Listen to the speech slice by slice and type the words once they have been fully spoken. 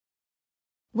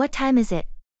What time is it?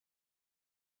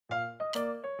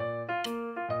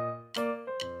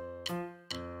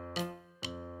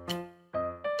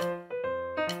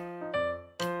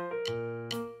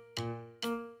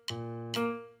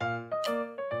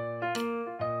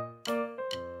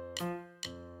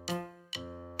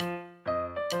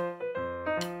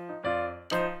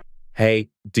 Hey,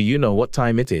 do you know what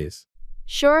time it is?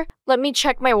 Sure, let me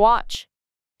check my watch.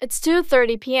 It's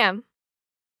 2:30 p.m.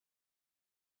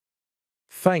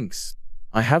 Thanks.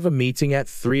 I have a meeting at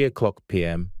 3 o'clock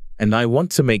p.m., and I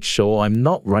want to make sure I'm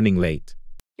not running late.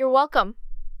 You're welcome.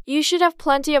 You should have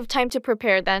plenty of time to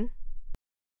prepare then.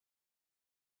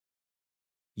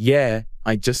 Yeah,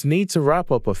 I just need to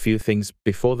wrap up a few things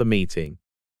before the meeting.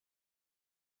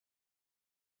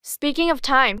 Speaking of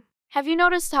time, have you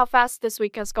noticed how fast this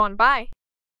week has gone by?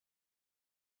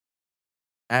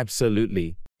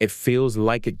 Absolutely. It feels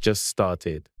like it just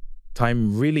started.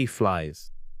 Time really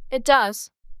flies. It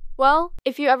does. Well,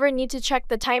 if you ever need to check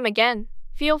the time again,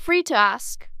 feel free to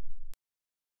ask.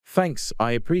 Thanks,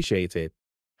 I appreciate it.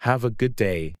 Have a good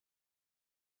day.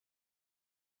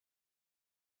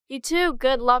 You too,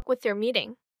 good luck with your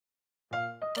meeting.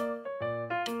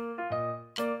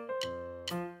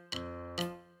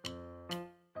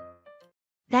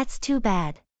 That's too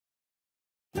bad.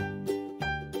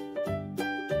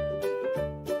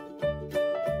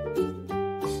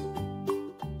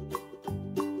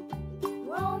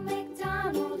 Old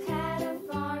MacDonald had a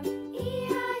farm,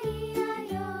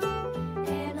 E-I-E-I-O.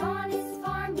 And on his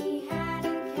farm he had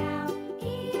a cow,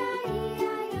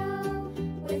 E-I-E-I-O.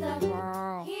 With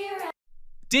a here.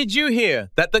 Did you hear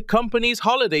that the company's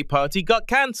holiday party got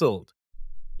cancelled?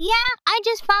 Yeah, I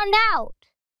just found out.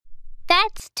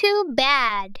 That's too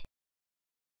bad.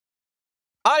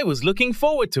 I was looking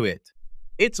forward to it.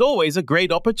 It's always a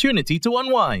great opportunity to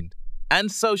unwind and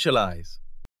socialize.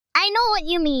 I know what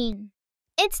you mean.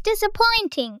 It's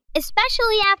disappointing,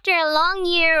 especially after a long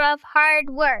year of hard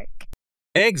work.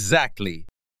 Exactly.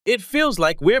 It feels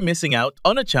like we're missing out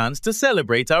on a chance to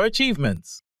celebrate our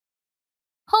achievements.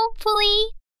 Hopefully,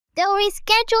 they'll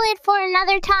reschedule it for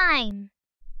another time.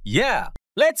 Yeah,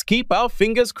 let's keep our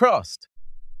fingers crossed.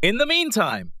 In the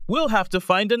meantime, we'll have to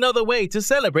find another way to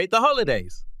celebrate the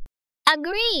holidays.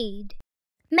 Agreed.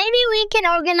 Maybe we can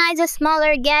organize a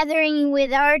smaller gathering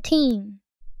with our team.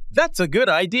 That's a good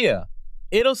idea.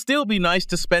 It'll still be nice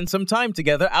to spend some time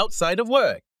together outside of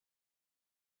work.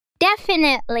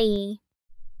 Definitely.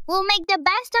 We'll make the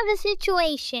best of the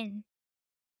situation.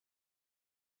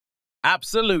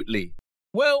 Absolutely.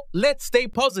 Well, let's stay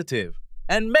positive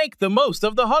and make the most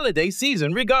of the holiday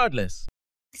season regardless.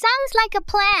 Sounds like a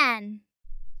plan.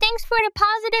 Thanks for the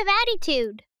positive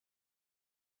attitude.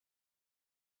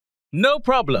 No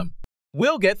problem.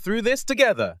 We'll get through this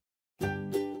together.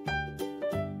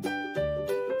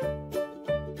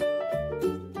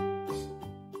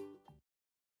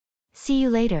 See you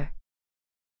later.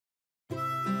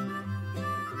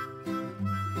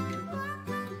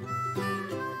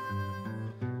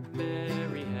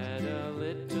 Mary had a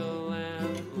little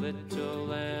lamb, little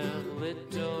lamb,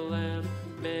 little lamb.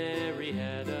 Mary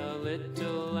had a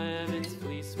little lamb, its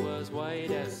fleece was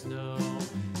white as snow.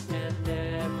 And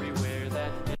everywhere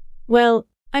that Well,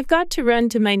 I've got to run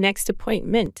to my next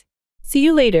appointment. See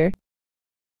you later.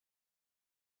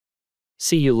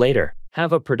 See you later.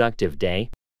 Have a productive day.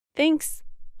 Thanks.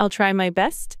 I'll try my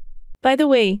best. By the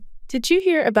way, did you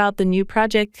hear about the new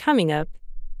project coming up?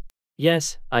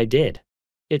 Yes, I did.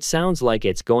 It sounds like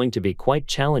it's going to be quite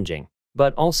challenging,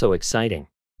 but also exciting.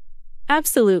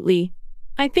 Absolutely.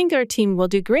 I think our team will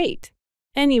do great.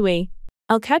 Anyway,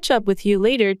 I'll catch up with you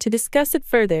later to discuss it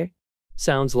further.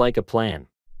 Sounds like a plan.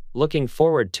 Looking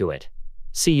forward to it.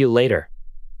 See you later.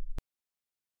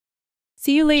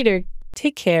 See you later.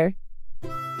 Take care.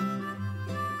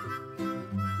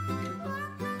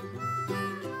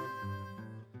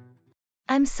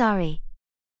 I'm sorry.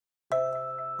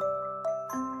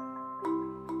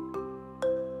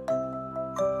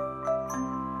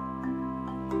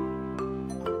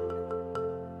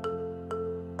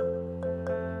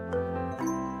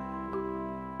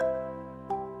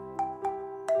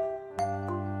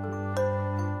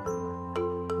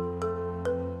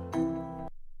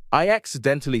 I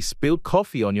accidentally spilled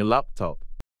coffee on your laptop.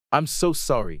 I'm so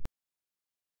sorry.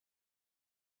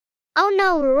 Oh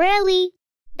no, really?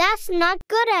 That's not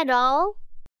good at all.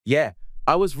 Yeah,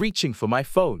 I was reaching for my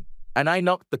phone, and I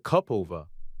knocked the cup over.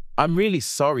 I'm really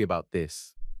sorry about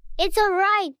this. It's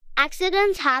alright.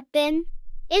 Accidents happen.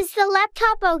 Is the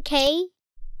laptop okay?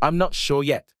 I'm not sure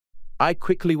yet. I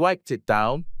quickly wiped it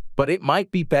down, but it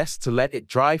might be best to let it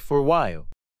dry for a while.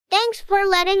 Thanks for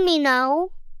letting me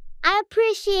know. I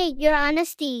appreciate your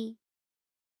honesty.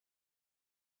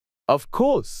 Of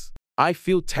course. I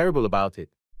feel terrible about it.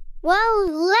 Well,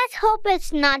 let's hope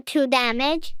it's not too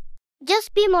damaged.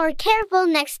 Just be more careful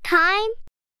next time.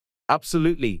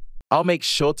 Absolutely. I'll make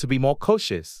sure to be more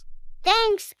cautious.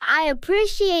 Thanks, I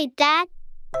appreciate that.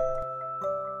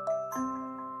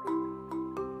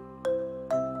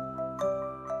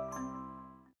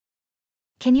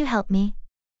 Can you help me?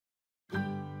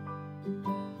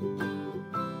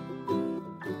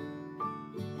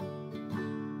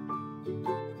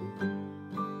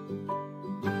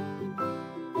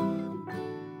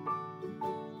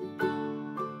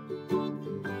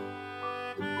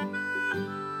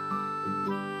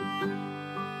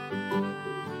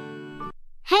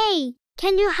 Hey,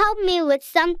 can you help me with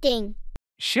something?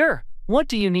 Sure, what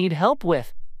do you need help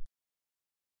with?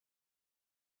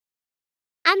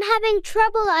 I'm having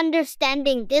trouble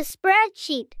understanding this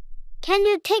spreadsheet. Can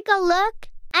you take a look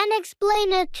and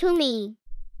explain it to me?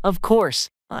 Of course,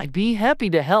 I'd be happy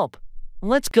to help.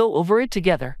 Let's go over it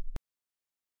together.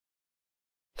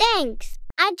 Thanks.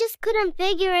 I just couldn't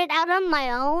figure it out on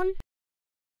my own.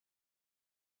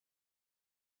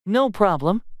 No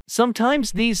problem.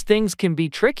 Sometimes these things can be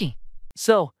tricky.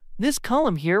 So, this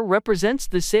column here represents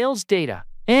the sales data.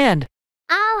 And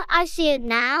Oh, I see it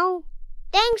now.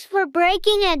 Thanks for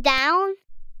breaking it down.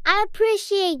 I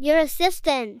appreciate your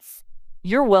assistance.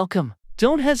 you're welcome.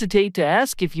 Don't hesitate to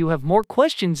ask if you have more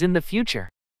questions in the future.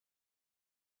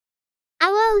 I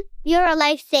will. You're a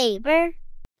lifesaver.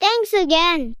 Thanks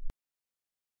again.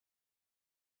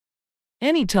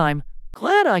 Anytime.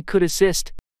 Glad I could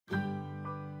assist.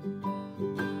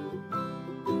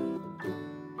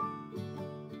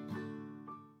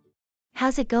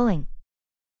 How's it going?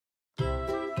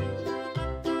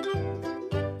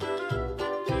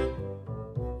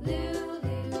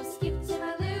 Lulu, skip to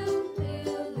my loo.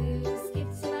 Lulu, skip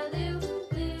to my loo.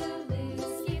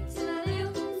 Lulu, skip to my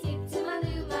loo. Skip to my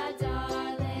loo, my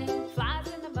darling. Flies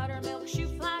in the buttermilk shoe,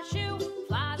 fly shoe.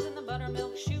 Flies in the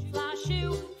buttermilk shoe, fly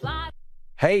shoe. Fly.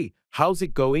 Hey, how's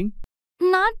it going?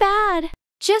 Not bad.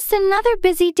 Just another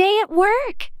busy day at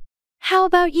work. How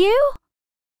about you?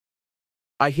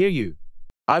 I hear you.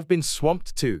 I've been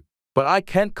swamped too, but I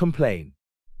can't complain.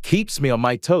 Keeps me on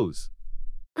my toes.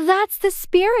 That's the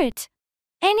spirit.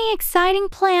 Any exciting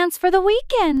plans for the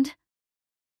weekend?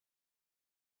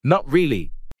 Not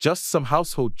really, just some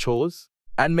household chores,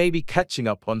 and maybe catching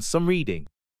up on some reading.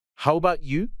 How about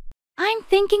you? I'm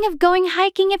thinking of going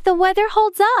hiking if the weather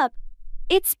holds up.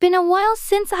 It's been a while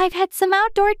since I've had some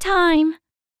outdoor time.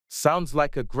 Sounds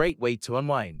like a great way to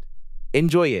unwind.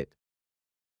 Enjoy it.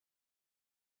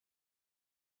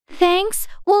 Thanks,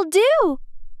 will do.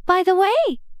 By the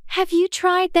way, have you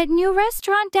tried that new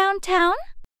restaurant downtown?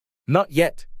 Not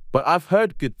yet, but I've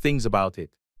heard good things about it.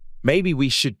 Maybe we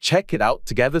should check it out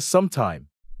together sometime.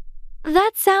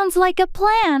 That sounds like a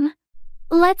plan.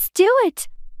 Let's do it.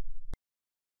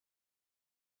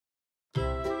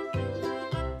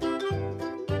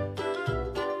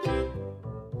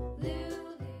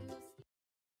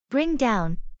 Bring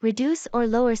down, reduce or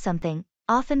lower something,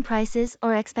 often prices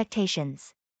or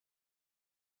expectations.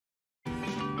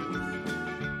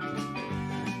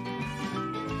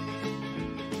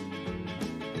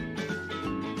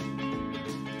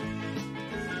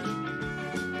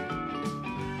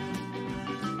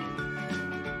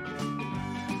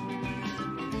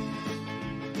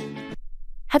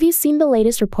 Have you seen the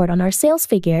latest report on our sales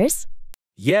figures?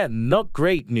 Yeah, not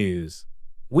great news.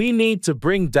 We need to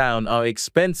bring down our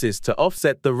expenses to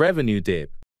offset the revenue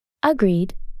dip.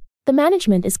 Agreed. The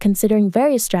management is considering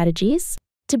various strategies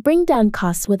to bring down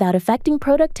costs without affecting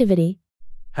productivity.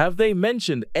 Have they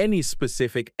mentioned any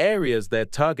specific areas they're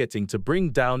targeting to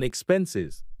bring down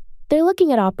expenses? They're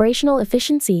looking at operational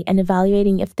efficiency and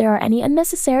evaluating if there are any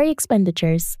unnecessary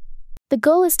expenditures. The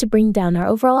goal is to bring down our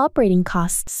overall operating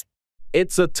costs.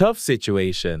 It's a tough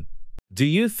situation. Do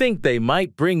you think they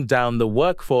might bring down the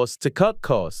workforce to cut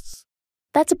costs?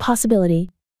 That's a possibility.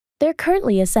 They're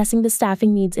currently assessing the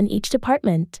staffing needs in each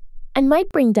department and might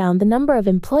bring down the number of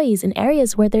employees in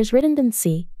areas where there's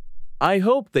redundancy. I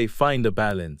hope they find a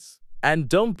balance and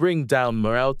don't bring down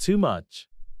morale too much.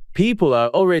 People are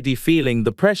already feeling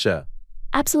the pressure.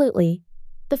 Absolutely.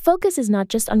 The focus is not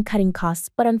just on cutting costs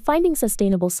but on finding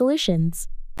sustainable solutions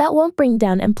that won't bring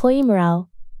down employee morale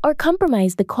or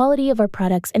compromise the quality of our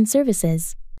products and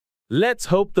services. Let's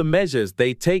hope the measures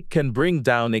they take can bring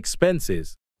down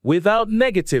expenses without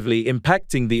negatively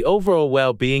impacting the overall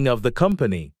well-being of the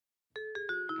company.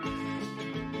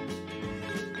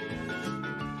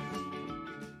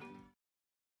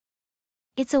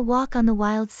 It's a walk on the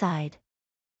wild side.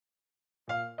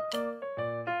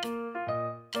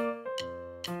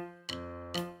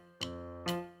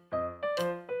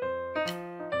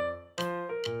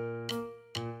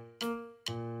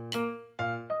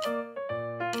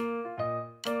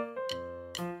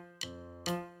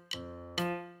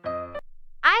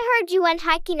 heard you went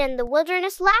hiking in the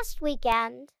wilderness last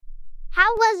weekend.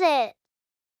 How was it?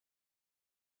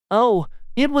 Oh,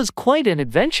 it was quite an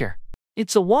adventure.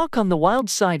 It's a walk on the wild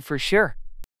side for sure.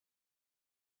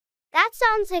 That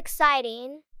sounds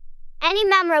exciting. Any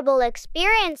memorable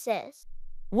experiences?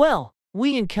 Well,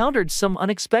 we encountered some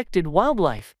unexpected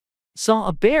wildlife. Saw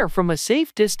a bear from a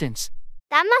safe distance.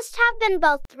 That must have been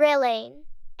both thrilling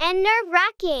and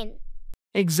nerve-wracking.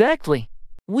 Exactly.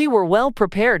 We were well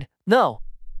prepared, though.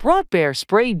 Brought bear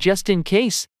spray just in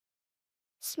case.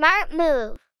 Smart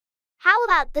move. How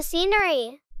about the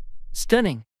scenery?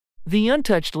 Stunning. The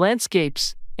untouched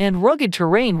landscapes and rugged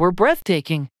terrain were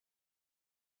breathtaking.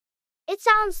 It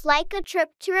sounds like a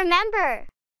trip to remember.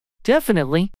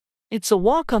 Definitely. It's a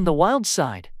walk on the wild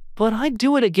side, but I'd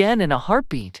do it again in a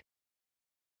heartbeat.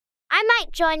 I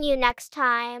might join you next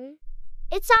time.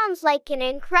 It sounds like an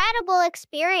incredible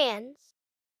experience.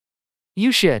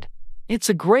 You should. It's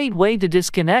a great way to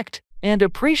disconnect and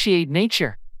appreciate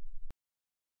nature.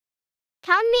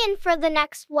 Count me in for the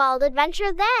next wild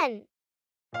adventure then.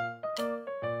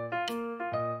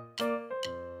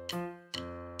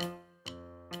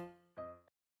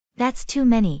 That's too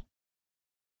many.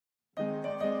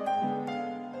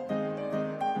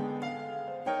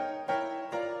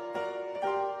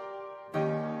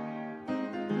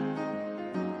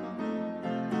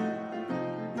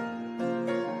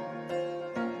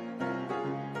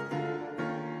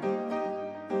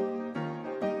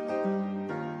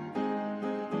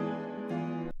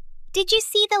 Did you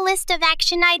see the list of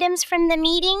action items from the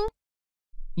meeting?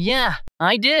 Yeah,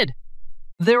 I did.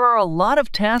 There are a lot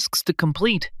of tasks to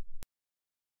complete.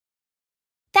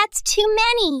 That's too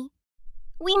many.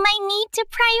 We might need to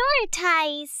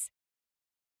prioritize.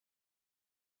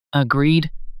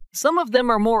 Agreed. Some of them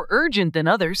are more urgent than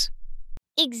others.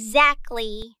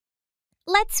 Exactly.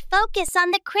 Let's focus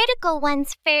on the critical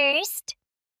ones first.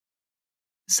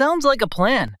 Sounds like a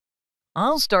plan.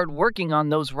 I'll start working on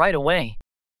those right away.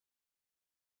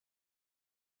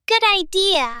 Good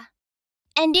idea.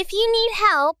 And if you need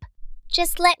help,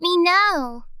 just let me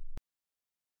know.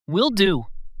 Will do.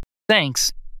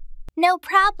 Thanks. No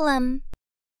problem.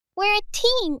 We're a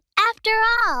team, after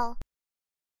all.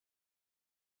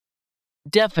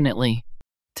 Definitely.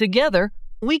 Together,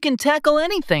 we can tackle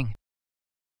anything.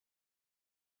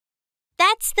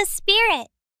 That's the spirit.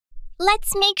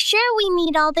 Let's make sure we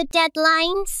meet all the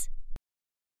deadlines.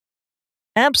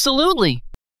 Absolutely.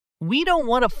 We don't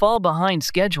want to fall behind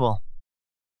schedule.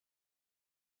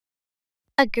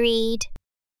 Agreed.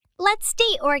 Let's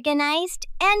stay organized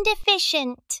and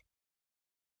efficient.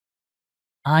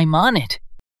 I'm on it.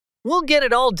 We'll get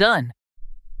it all done.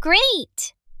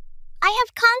 Great. I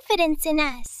have confidence in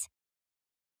us.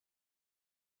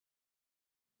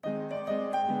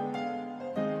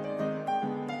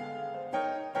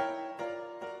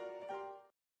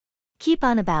 Keep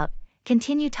on about.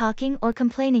 Continue talking or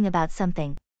complaining about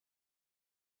something.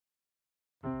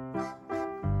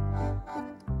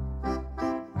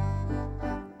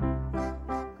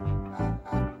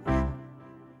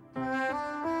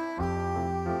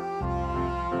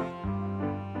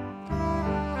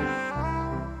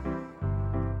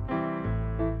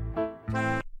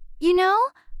 You know,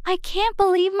 I can't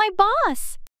believe my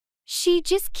boss. She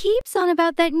just keeps on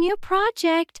about that new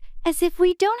project as if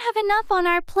we don't have enough on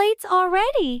our plates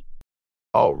already.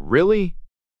 Oh, really?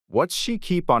 What's she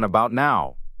keep on about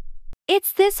now?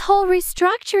 It's this whole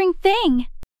restructuring thing.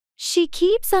 She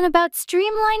keeps on about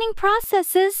streamlining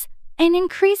processes and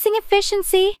increasing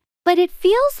efficiency, but it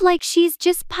feels like she's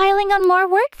just piling on more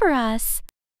work for us.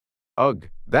 Ugh,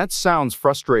 that sounds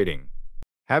frustrating.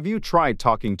 Have you tried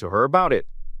talking to her about it?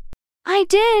 I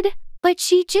did, but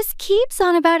she just keeps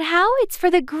on about how it's for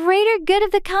the greater good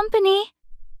of the company.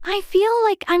 I feel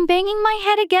like I'm banging my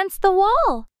head against the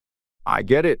wall. I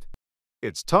get it.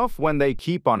 It's tough when they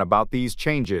keep on about these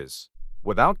changes,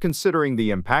 without considering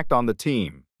the impact on the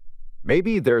team.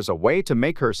 Maybe there's a way to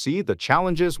make her see the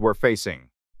challenges we're facing.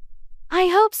 I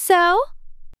hope so.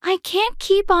 I can't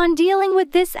keep on dealing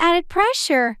with this added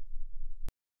pressure.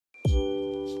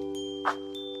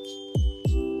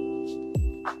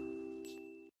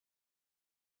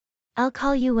 I'll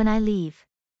call you when I leave.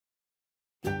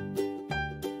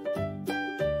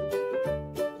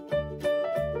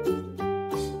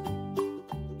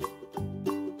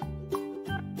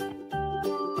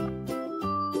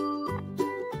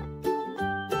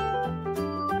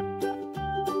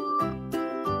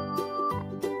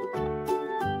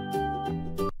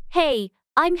 Hey,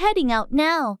 I'm heading out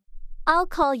now. I'll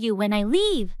call you when I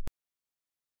leave.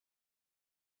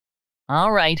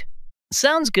 All right.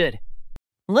 Sounds good.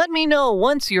 Let me know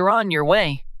once you're on your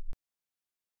way.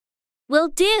 Will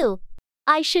do.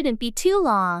 I shouldn't be too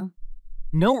long.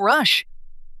 No rush.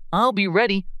 I'll be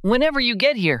ready whenever you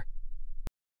get here.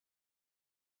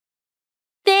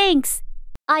 Thanks.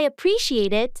 I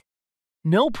appreciate it.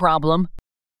 No problem.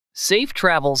 Safe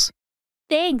travels.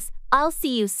 Thanks. I'll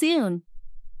see you soon.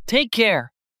 Take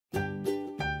care.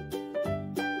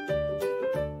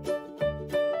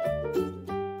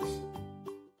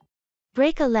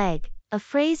 Break a leg, a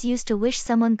phrase used to wish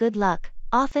someone good luck,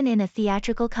 often in a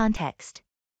theatrical context.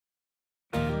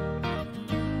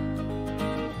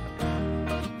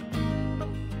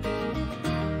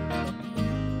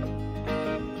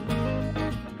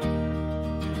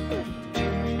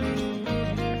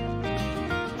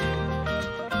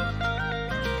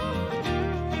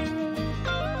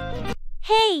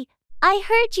 Hey, I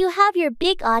heard you have your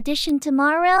big audition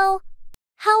tomorrow.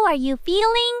 How are you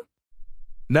feeling?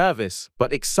 Nervous,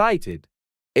 but excited.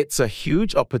 It's a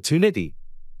huge opportunity.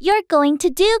 You're going to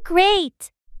do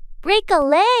great. Break a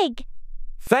leg.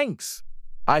 Thanks.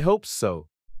 I hope so.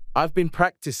 I've been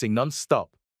practicing non-stop.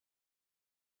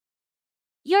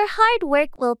 Your hard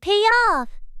work will pay off.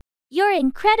 You're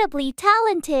incredibly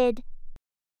talented.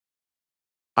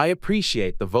 I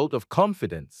appreciate the vote of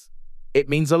confidence. It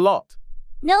means a lot.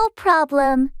 No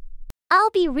problem.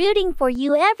 I'll be rooting for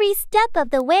you every step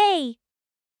of the way.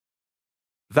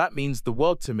 That means the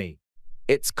world to me.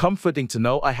 It's comforting to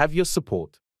know I have your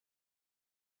support.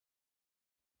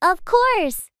 Of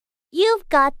course. You've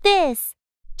got this.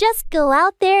 Just go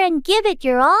out there and give it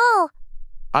your all.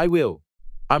 I will.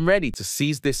 I'm ready to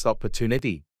seize this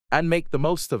opportunity and make the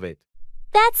most of it.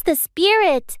 That's the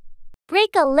spirit.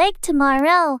 Break a leg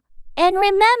tomorrow. And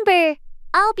remember,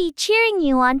 I'll be cheering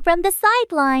you on from the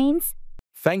sidelines.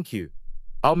 Thank you.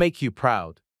 I'll make you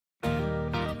proud.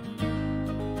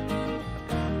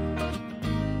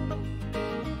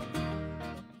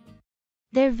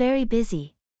 They're very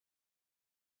busy.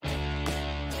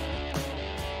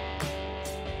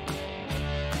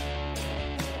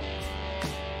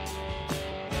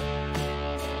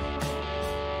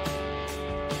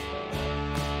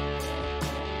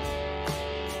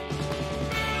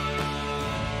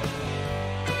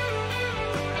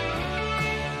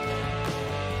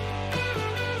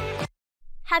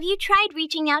 Have you tried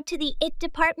reaching out to the IT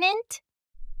department?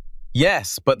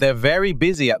 Yes, but they're very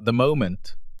busy at the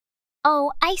moment.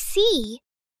 Oh, I see.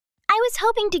 I was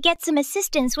hoping to get some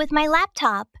assistance with my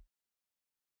laptop.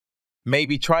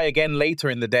 Maybe try again later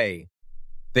in the day.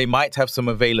 They might have some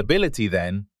availability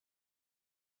then.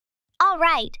 All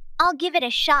right, I'll give it a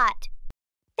shot.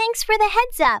 Thanks for the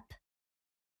heads up.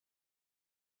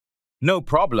 No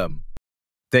problem.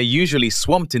 They're usually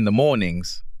swamped in the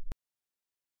mornings.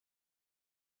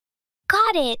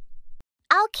 Got it.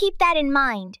 I'll keep that in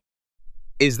mind.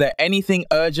 Is there anything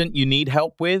urgent you need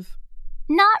help with?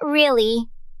 Not really.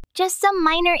 Just some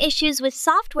minor issues with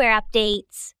software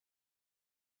updates.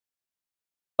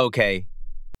 Okay.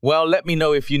 Well, let me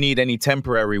know if you need any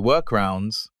temporary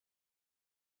workarounds.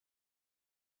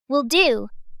 Will do.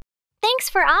 Thanks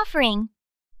for offering.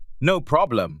 No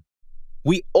problem.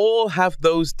 We all have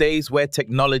those days where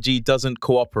technology doesn't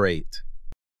cooperate.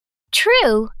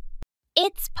 True.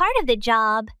 It's part of the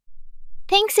job.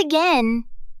 Thanks again.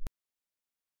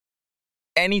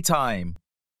 Anytime.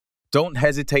 Don't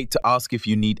hesitate to ask if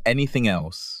you need anything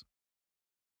else.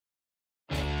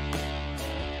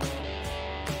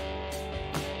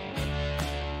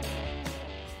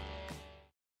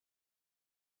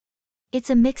 It's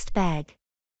a mixed bag.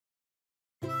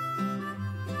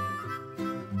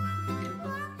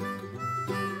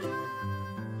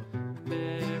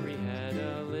 Mary had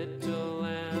a little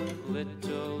lamb,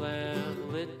 little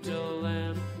lamb, little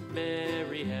lamb.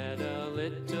 Mary had a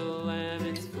little lamb,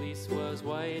 its fleece was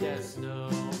white as snow.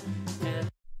 And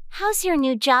How's your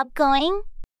new job going?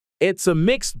 It's a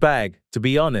mixed bag, to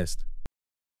be honest.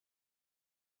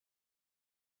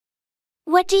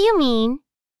 What do you mean?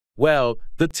 Well,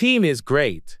 the team is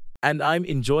great, and I'm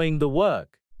enjoying the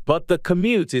work, but the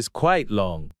commute is quite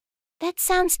long. That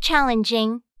sounds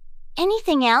challenging.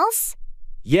 Anything else?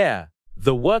 Yeah,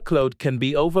 the workload can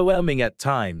be overwhelming at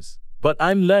times, but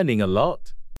I'm learning a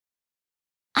lot.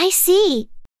 I see.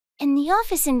 In the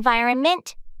office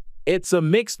environment, It's a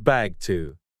mixed bag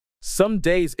too. Some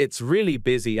days it's really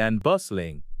busy and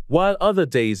bustling, while other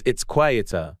days it's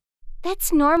quieter.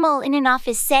 that's normal in an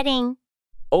office setting.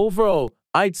 Overall,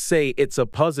 I'd say it's a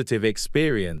positive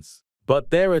experience,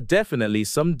 but there are definitely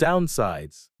some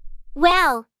downsides.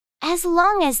 Well, as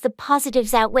long as the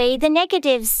positives outweigh the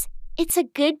negatives, it's a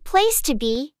good place to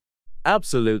be.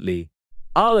 Absolutely.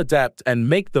 I'll adapt and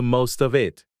make the most of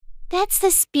it. That's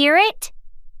the spirit.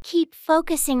 Keep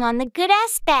focusing on the good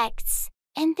aspects,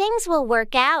 and things will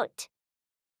work out.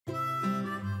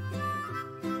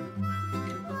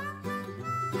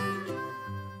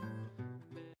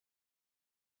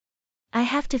 I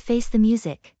have to face the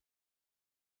music.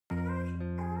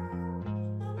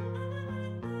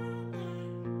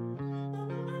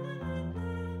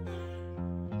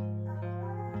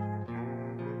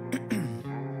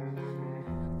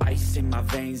 Ice in my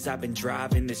veins, I've been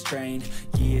driving this train.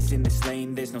 Years in this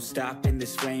lane, there's no stopping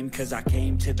this flame. Cause I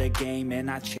came to the game and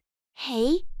I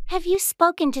Hey, have you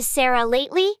spoken to Sarah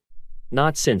lately?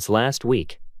 Not since last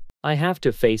week. I have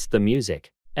to face the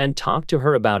music and talk to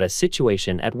her about a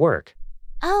situation at work.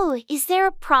 Oh, is there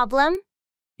a problem?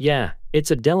 Yeah,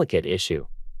 it's a delicate issue.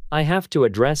 I have to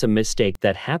address a mistake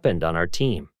that happened on our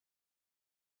team.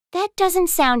 That doesn't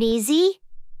sound easy.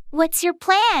 What's your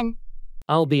plan?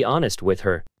 I'll be honest with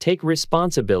her, take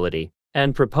responsibility,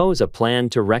 and propose a plan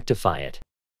to rectify it.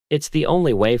 It's the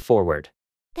only way forward.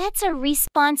 That's a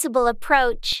responsible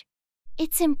approach.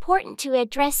 It's important to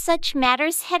address such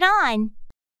matters head on.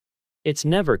 It's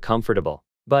never comfortable,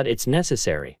 but it's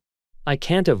necessary. I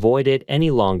can't avoid it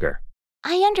any longer.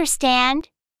 I understand.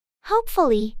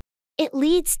 Hopefully, it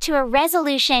leads to a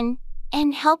resolution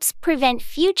and helps prevent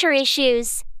future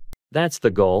issues. That's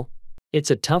the goal.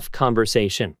 It's a tough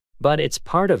conversation, but it's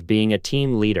part of being a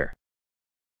team leader.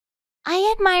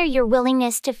 I admire your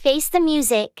willingness to face the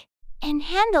music and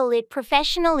handle it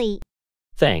professionally.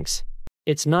 Thanks.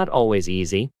 It's not always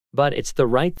easy, but it's the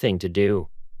right thing to do.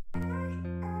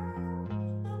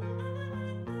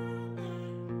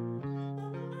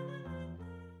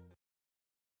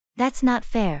 That's not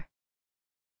fair.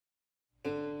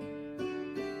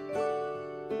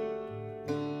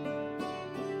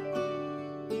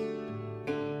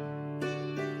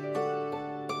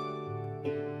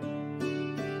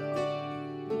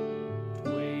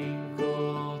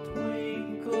 Twinkle,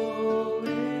 twinkle,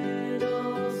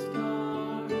 little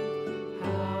star,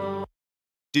 how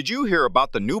Did you hear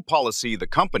about the new policy the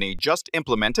company just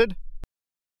implemented?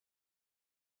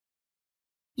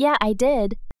 Yeah, I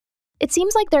did. It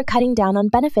seems like they're cutting down on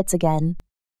benefits again.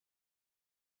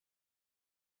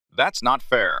 That's not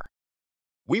fair.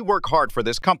 We work hard for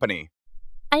this company.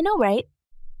 I know, right?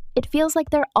 It feels like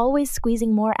they're always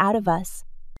squeezing more out of us.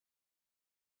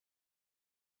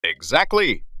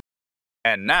 Exactly.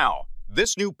 And now,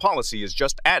 this new policy is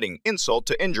just adding insult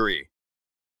to injury.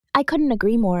 I couldn't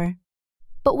agree more.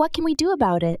 But what can we do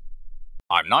about it?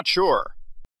 I'm not sure.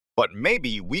 But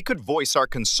maybe we could voice our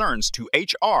concerns to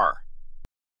HR.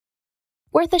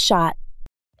 Worth a shot.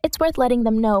 It's worth letting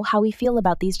them know how we feel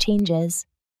about these changes.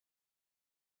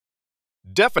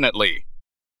 Definitely.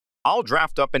 I'll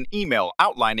draft up an email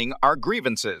outlining our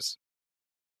grievances.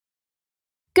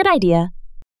 Good idea.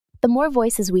 The more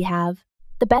voices we have,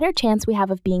 the better chance we have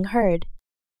of being heard.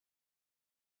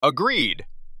 Agreed.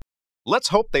 Let's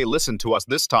hope they listen to us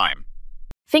this time.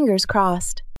 Fingers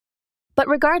crossed. But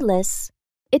regardless,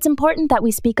 it's important that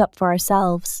we speak up for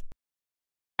ourselves.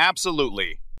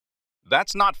 Absolutely.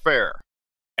 That's not fair.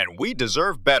 And we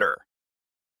deserve better.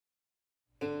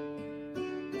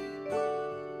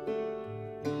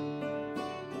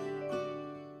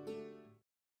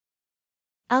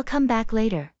 I'll come back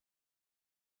later.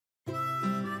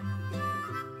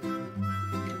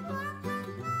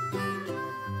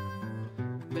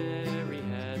 Mary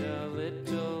had a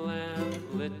little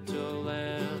lamb, little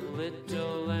lamb,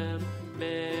 little lamb.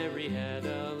 Mary had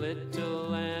a little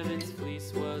lamb, its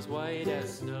fleece was white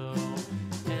as snow.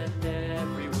 And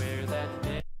everywhere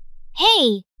that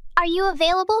Hey, are you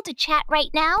available to chat right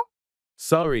now?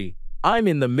 Sorry, I'm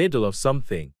in the middle of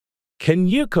something. Can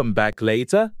you come back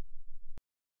later?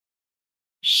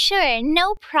 Sure,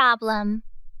 no problem.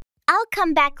 I'll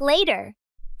come back later.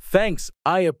 Thanks,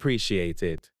 I appreciate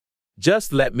it.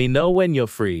 Just let me know when you're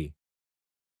free.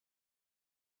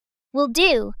 Will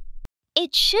do.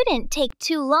 It shouldn't take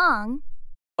too long.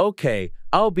 Okay,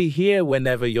 I'll be here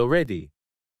whenever you're ready.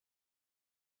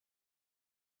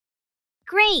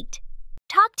 Great.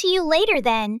 Talk to you later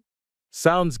then.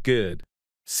 Sounds good.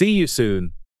 See you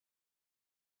soon.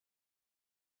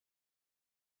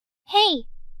 Hey,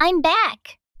 I'm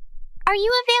back. Are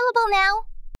you available now?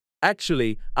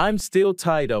 Actually, I'm still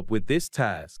tied up with this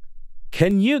task.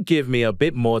 Can you give me a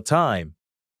bit more time?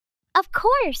 Of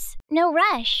course, no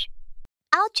rush.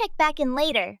 I'll check back in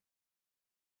later.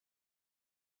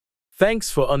 Thanks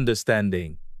for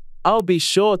understanding. I'll be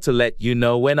sure to let you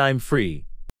know when I'm free.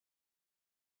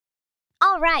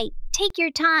 All right, take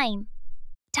your time.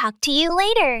 Talk to you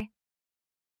later.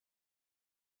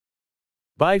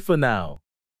 Bye for now.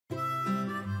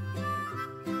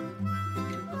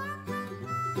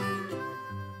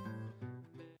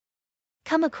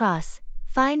 Come across,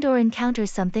 find or encounter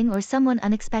something or someone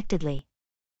unexpectedly.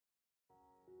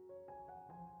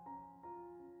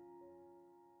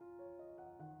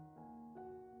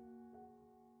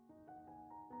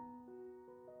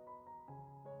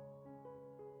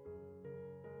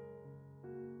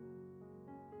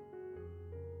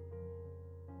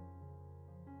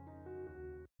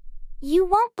 You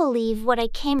won't believe what I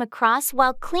came across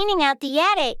while cleaning out the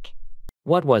attic.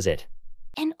 What was it?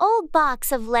 An old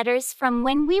box of letters from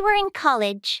when we were in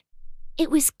college. It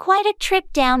was quite a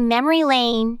trip down memory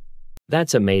lane.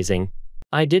 That's amazing.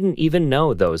 I didn't even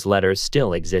know those letters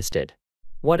still existed.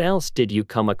 What else did you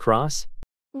come across?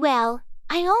 Well,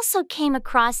 I also came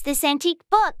across this antique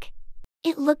book.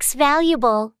 It looks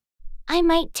valuable. I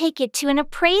might take it to an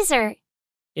appraiser.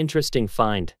 Interesting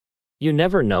find. You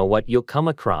never know what you'll come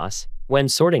across when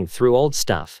sorting through old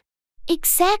stuff.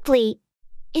 Exactly.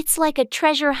 It's like a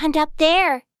treasure hunt up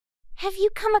there. Have you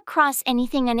come across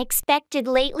anything unexpected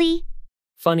lately?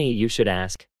 Funny you should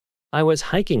ask. I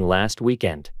was hiking last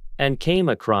weekend and came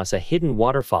across a hidden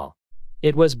waterfall.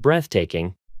 It was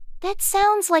breathtaking. That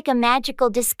sounds like a magical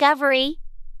discovery.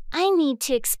 I need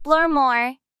to explore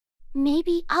more.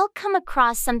 Maybe I'll come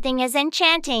across something as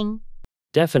enchanting.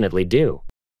 Definitely do.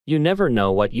 You never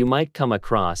know what you might come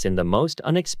across in the most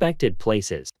unexpected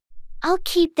places. I'll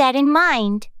keep that in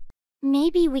mind.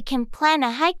 Maybe we can plan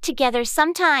a hike together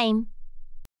sometime.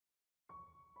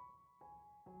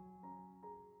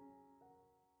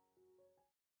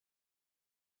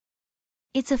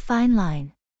 It's a fine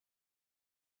line.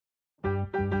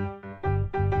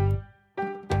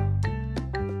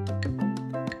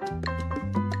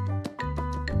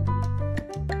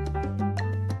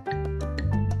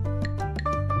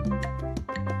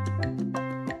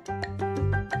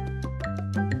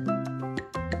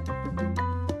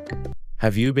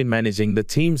 Have you been managing the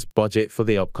team's budget for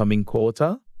the upcoming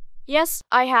quarter? Yes,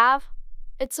 I have.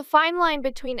 It's a fine line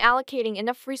between allocating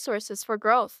enough resources for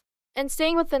growth and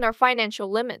staying within our financial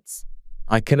limits.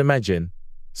 I can imagine.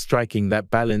 Striking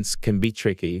that balance can be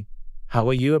tricky. How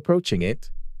are you approaching it?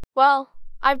 Well,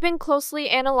 I've been closely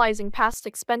analyzing past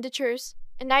expenditures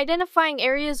and identifying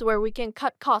areas where we can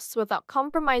cut costs without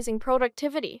compromising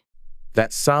productivity.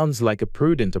 That sounds like a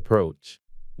prudent approach.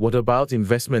 What about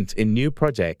investment in new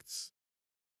projects?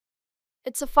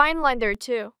 It's a fine line there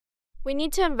too. We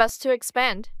need to invest to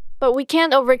expand, but we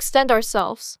can't overextend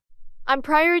ourselves. I'm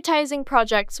prioritizing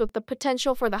projects with the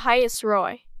potential for the highest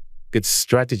ROI. Good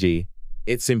strategy.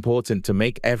 It's important to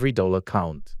make every dollar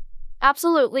count.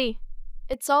 Absolutely.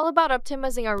 It's all about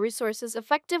optimizing our resources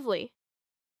effectively.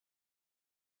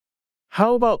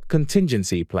 How about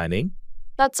contingency planning?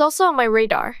 That's also on my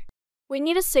radar. We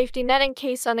need a safety net in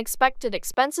case unexpected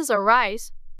expenses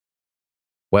arise.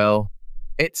 Well,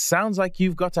 it sounds like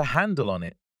you've got a handle on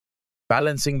it.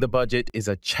 Balancing the budget is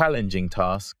a challenging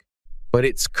task, but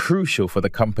it's crucial for the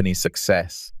company's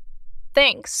success.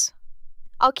 Thanks.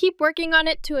 I'll keep working on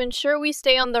it to ensure we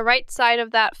stay on the right side of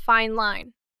that fine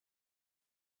line.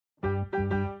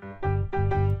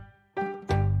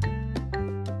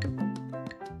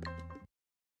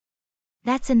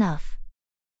 That's enough.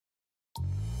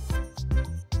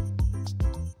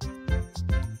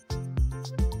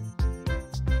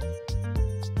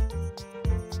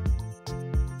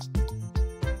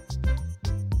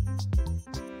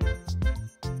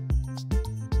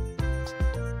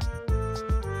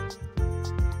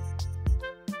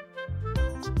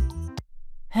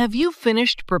 Have you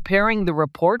finished preparing the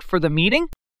report for the meeting?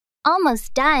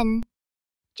 Almost done.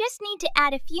 Just need to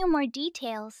add a few more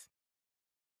details.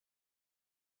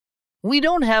 We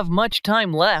don't have much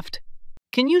time left.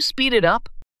 Can you speed it up?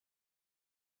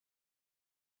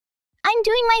 I'm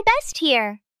doing my best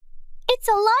here. It's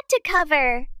a lot to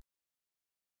cover.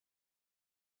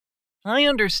 I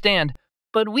understand,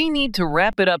 but we need to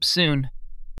wrap it up soon.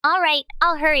 All right,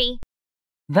 I'll hurry.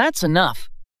 That's enough.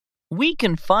 We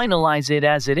can finalize it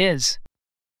as it is.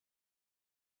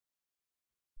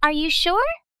 Are you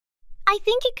sure? I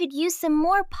think it could use some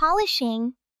more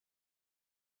polishing.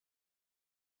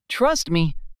 Trust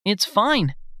me, it's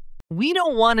fine. We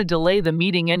don't want to delay the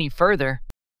meeting any further.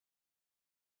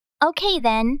 Okay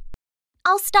then.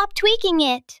 I'll stop tweaking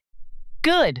it.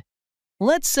 Good.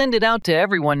 Let's send it out to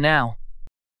everyone now.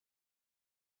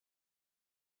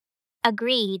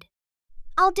 Agreed.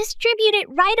 I'll distribute it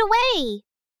right away.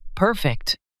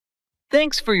 Perfect.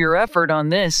 Thanks for your effort on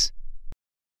this.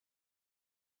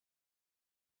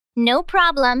 No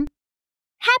problem.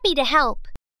 Happy to help.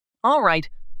 All right,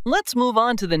 let's move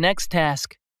on to the next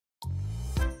task.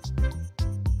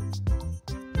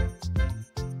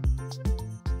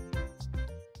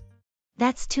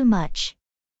 That's too much.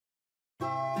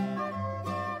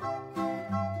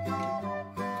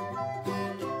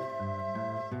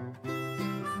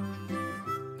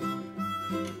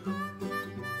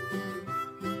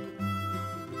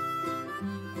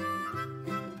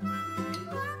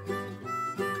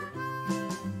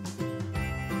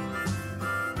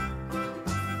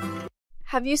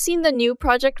 Have you seen the new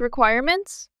project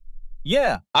requirements?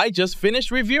 Yeah, I just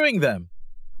finished reviewing them.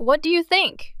 What do you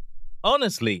think?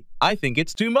 Honestly, I think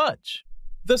it's too much.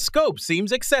 The scope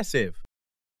seems excessive.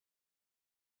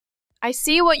 I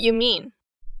see what you mean.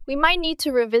 We might need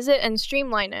to revisit and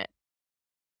streamline it.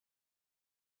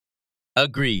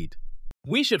 Agreed.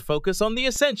 We should focus on the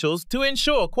essentials to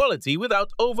ensure quality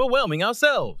without overwhelming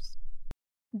ourselves.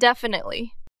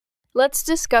 Definitely. Let's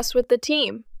discuss with the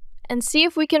team and see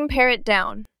if we can pare it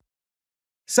down.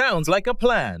 Sounds like a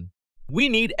plan. We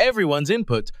need everyone's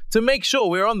input to make sure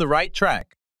we're on the right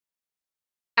track.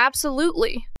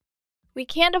 Absolutely. We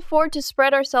can't afford to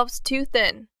spread ourselves too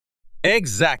thin.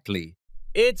 Exactly.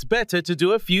 It's better to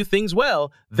do a few things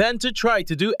well than to try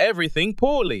to do everything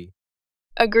poorly.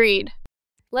 Agreed.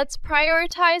 Let's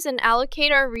prioritize and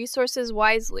allocate our resources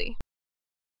wisely.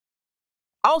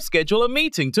 I'll schedule a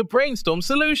meeting to brainstorm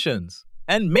solutions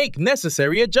and make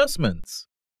necessary adjustments.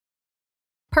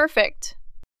 Perfect.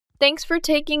 Thanks for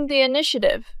taking the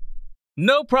initiative.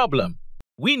 No problem.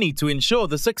 We need to ensure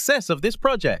the success of this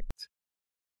project.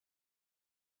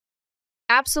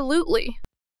 Absolutely.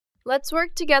 Let's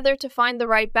work together to find the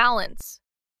right balance.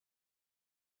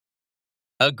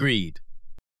 Agreed.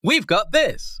 We've got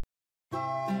this.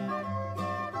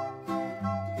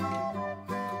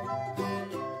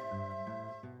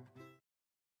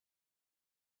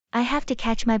 I have to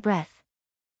catch my breath.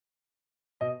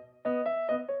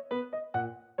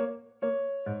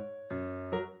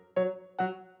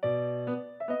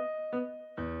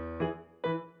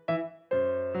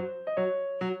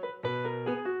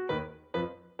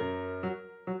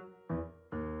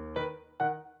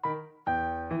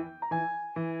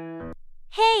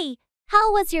 Hey,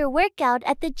 how was your workout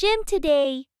at the gym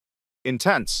today?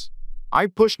 Intense. I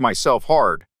pushed myself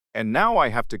hard, and now I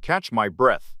have to catch my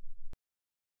breath.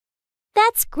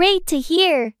 That's great to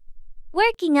hear.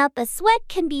 Working up a sweat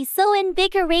can be so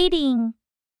invigorating.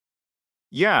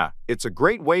 Yeah, it's a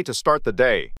great way to start the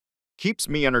day. Keeps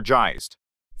me energized.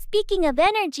 Speaking of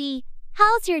energy,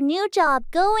 how's your new job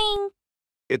going?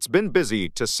 It's been busy,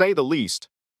 to say the least.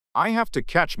 I have to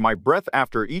catch my breath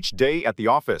after each day at the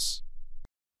office.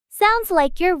 Sounds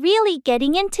like you're really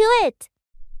getting into it.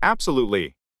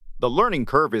 Absolutely. The learning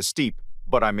curve is steep,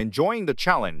 but I'm enjoying the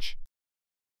challenge.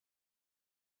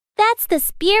 That's the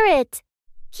spirit.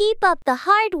 Keep up the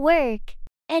hard work,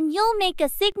 and you'll make a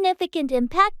significant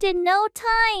impact in no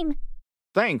time.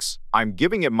 Thanks, I'm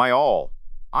giving it my all.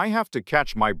 I have to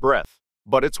catch my breath,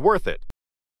 but it's worth it.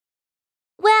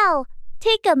 Well,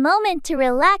 take a moment to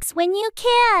relax when you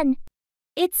can.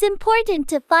 It's important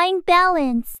to find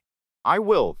balance. I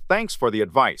will, thanks for the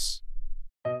advice.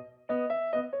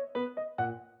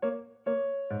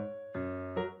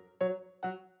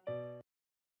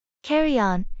 Carry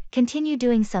on, continue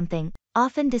doing something,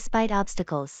 often despite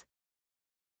obstacles.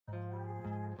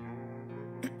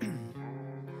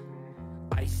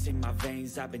 Ice in my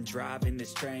veins, I've been driving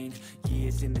this train.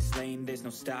 Years in this lane, there's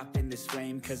no stopping this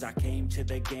flame. Cause I came to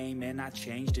the game and I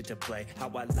changed it to play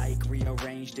how I like,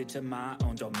 rearranged it to my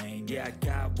own domain. Yeah, I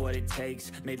got what it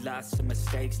takes, made lots of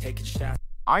mistakes, taking shots.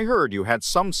 I heard you had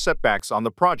some setbacks on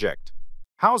the project.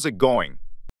 How's it going?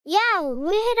 Yeah,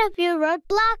 we hit a few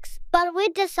roadblocks, but we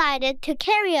decided to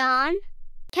carry on.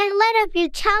 Can't let a few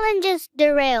challenges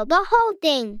derail the whole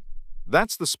thing.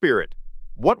 That's the spirit.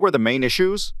 What were the main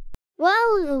issues?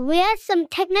 Well, we had some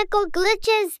technical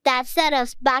glitches that set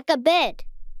us back a bit,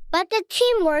 but the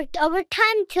team worked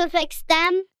overtime to fix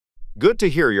them. Good to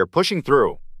hear you're pushing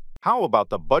through. How about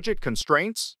the budget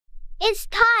constraints? It's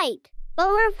tight, but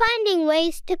we're finding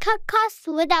ways to cut costs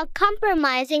without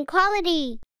compromising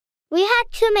quality. We had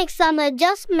to make some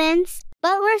adjustments,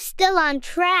 but we're still on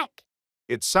track.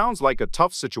 It sounds like a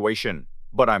tough situation,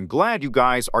 but I'm glad you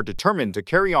guys are determined to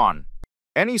carry on.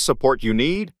 Any support you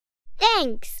need?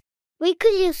 Thanks. We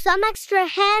could use some extra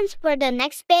hands for the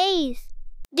next phase.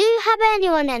 Do you have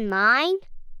anyone in mind?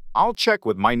 I'll check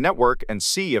with my network and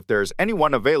see if there's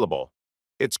anyone available.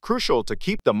 It's crucial to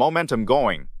keep the momentum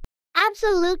going.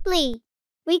 Absolutely.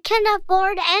 We can't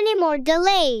afford any more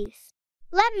delays.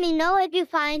 Let me know if you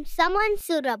find someone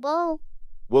suitable.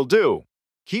 Will do.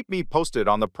 Keep me posted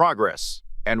on the progress,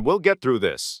 and we'll get through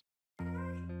this.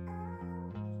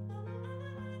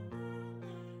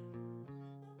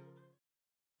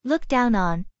 Look down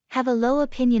on, have a low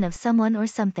opinion of someone or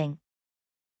something.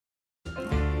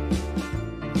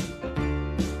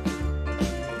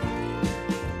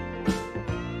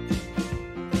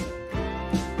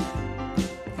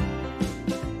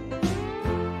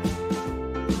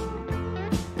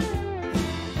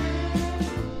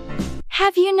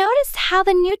 Have you noticed how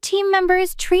the new team member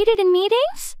is treated in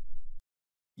meetings?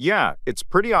 Yeah, it's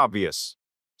pretty obvious.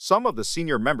 Some of the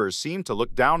senior members seem to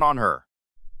look down on her.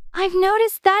 I've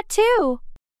noticed that too.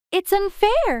 It's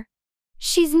unfair.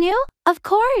 She's new, of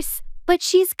course, but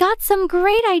she's got some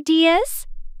great ideas.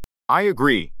 I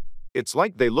agree. It's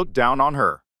like they look down on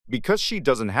her because she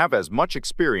doesn't have as much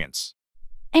experience.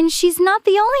 And she's not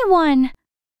the only one.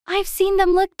 I've seen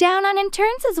them look down on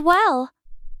interns as well.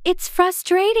 It's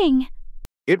frustrating.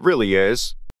 It really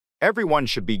is. Everyone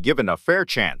should be given a fair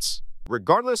chance,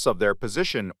 regardless of their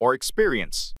position or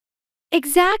experience.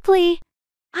 Exactly.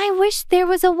 I wish there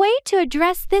was a way to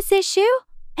address this issue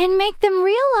and make them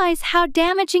realize how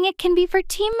damaging it can be for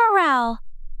team morale.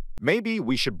 Maybe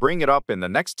we should bring it up in the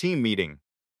next team meeting.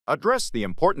 Address the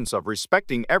importance of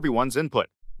respecting everyone's input,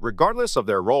 regardless of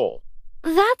their role.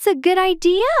 That's a good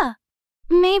idea.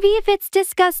 Maybe if it's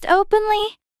discussed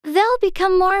openly, they'll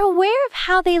become more aware of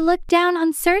how they look down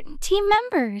on certain team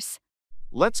members.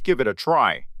 Let's give it a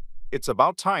try. It's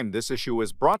about time this issue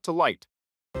is brought to light.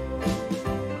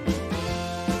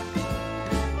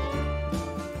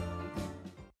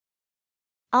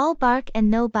 All bark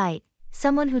and no bite.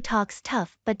 Someone who talks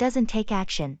tough but doesn't take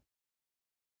action.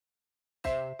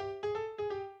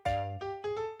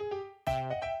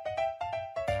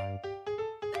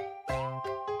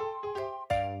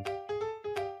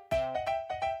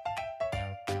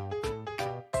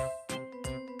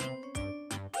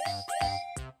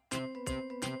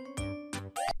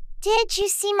 Did you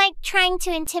see Mike trying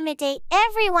to intimidate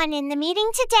everyone in the meeting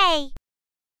today?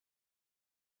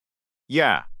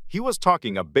 Yeah, he was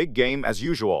talking a big game as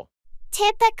usual.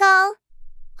 Typical.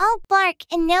 All bark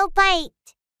and no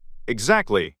bite.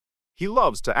 Exactly. He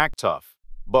loves to act tough,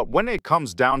 but when it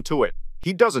comes down to it,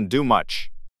 he doesn't do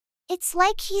much. It's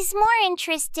like he's more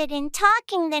interested in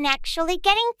talking than actually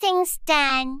getting things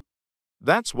done.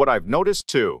 That's what I've noticed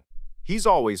too. He's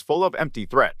always full of empty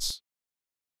threats.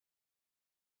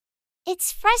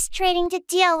 It's frustrating to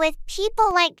deal with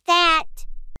people like that.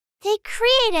 They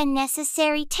create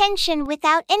unnecessary tension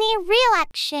without any real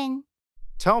action.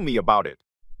 Tell me about it.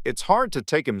 It's hard to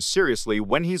take him seriously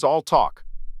when he's all talk.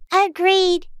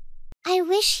 Agreed. I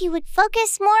wish he would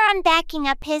focus more on backing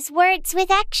up his words with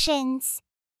actions.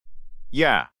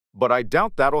 Yeah, but I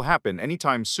doubt that'll happen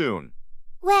anytime soon.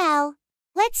 Well,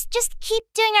 let's just keep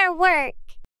doing our work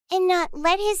and not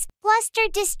let his bluster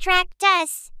distract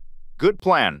us. Good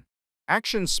plan.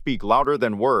 Actions speak louder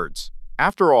than words,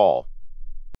 after all.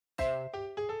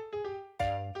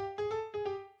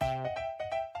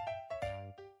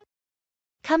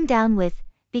 Come down with,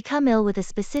 become ill with a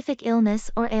specific illness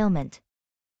or ailment.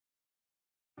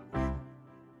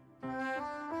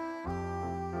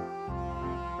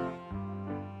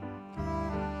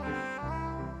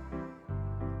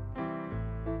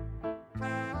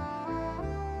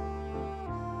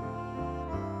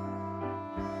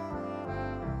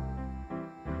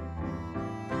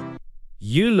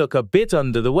 You look a bit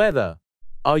under the weather.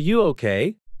 Are you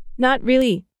okay? Not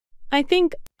really. I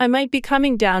think I might be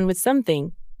coming down with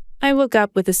something. I woke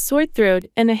up with a sore throat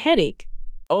and a headache.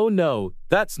 Oh no,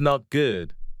 that's not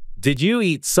good. Did you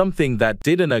eat something that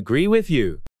didn't agree with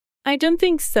you? I don't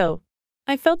think so.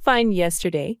 I felt fine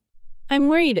yesterday. I'm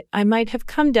worried I might have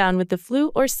come down with the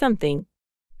flu or something.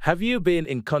 Have you been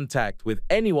in contact with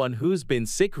anyone who's been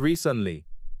sick recently?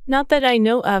 Not that I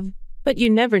know of, but you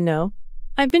never know.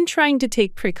 I've been trying to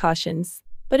take precautions,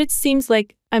 but it seems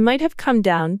like I might have come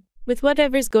down with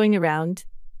whatever's going around.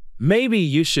 Maybe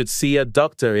you should see a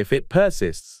doctor if it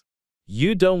persists.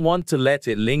 You don't want to let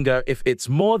it linger if it's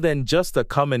more than just a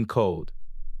common cold.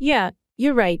 Yeah,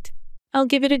 you're right. I'll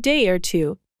give it a day or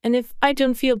two, and if I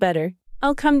don't feel better,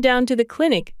 I'll come down to the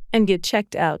clinic and get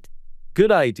checked out.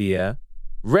 Good idea.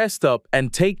 Rest up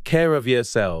and take care of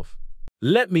yourself.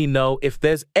 Let me know if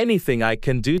there's anything I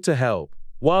can do to help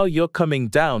while you're coming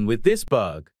down with this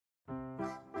bug.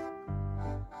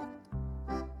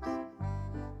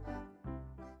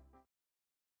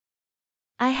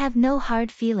 I have no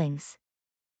hard feelings.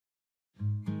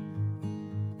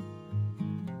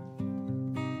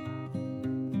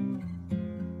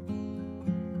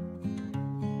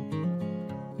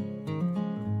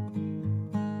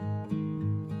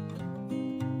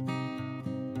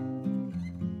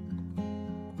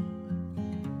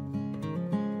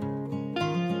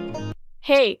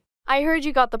 Hey, I heard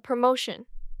you got the promotion.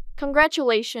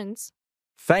 Congratulations.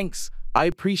 Thanks, I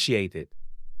appreciate it.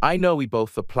 I know we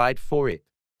both applied for it,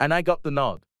 and I got the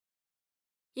nod.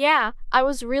 Yeah, I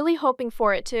was really hoping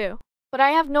for it too, but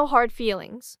I have no hard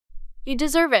feelings. You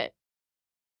deserve it.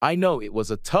 I know it was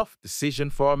a tough decision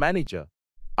for our manager.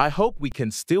 I hope we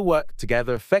can still work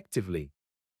together effectively.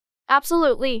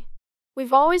 Absolutely.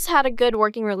 We've always had a good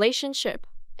working relationship,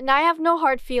 and I have no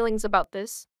hard feelings about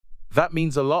this. That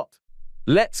means a lot.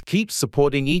 Let's keep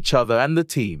supporting each other and the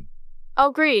team.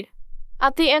 Agreed.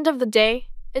 At the end of the day,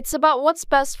 it's about what's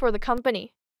best for the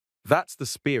company. That's the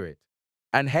spirit.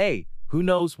 And hey, who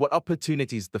knows what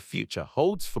opportunities the future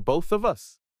holds for both of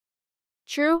us?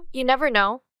 True, you never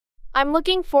know. I'm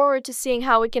looking forward to seeing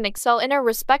how we can excel in our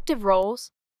respective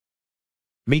roles.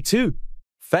 Me too.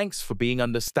 Thanks for being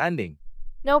understanding.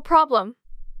 No problem.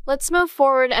 Let's move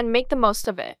forward and make the most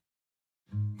of it.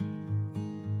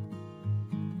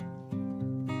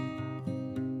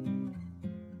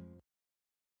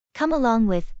 Come along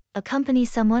with, accompany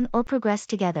someone or progress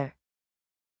together.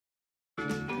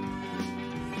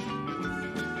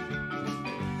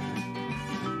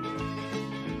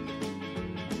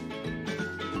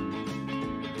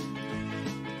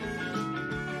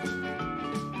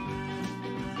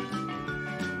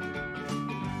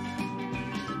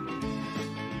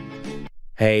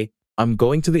 Hey, I'm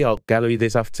going to the art gallery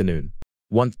this afternoon.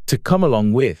 Want to come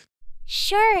along with?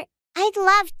 Sure, I'd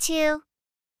love to.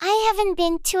 I haven't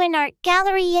been to an art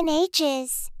gallery in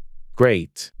ages.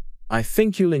 Great. I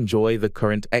think you'll enjoy the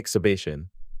current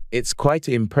exhibition. It's quite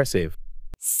impressive.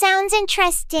 Sounds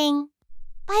interesting.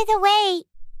 By the way,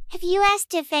 have you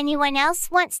asked if anyone else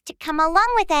wants to come along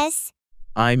with us?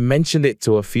 I mentioned it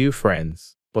to a few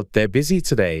friends, but they're busy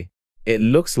today. It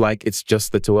looks like it's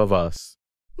just the two of us.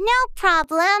 No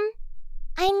problem.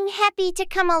 I'm happy to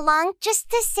come along just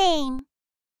the same.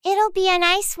 It'll be a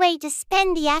nice way to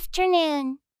spend the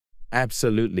afternoon.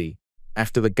 Absolutely.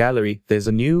 After the gallery, there's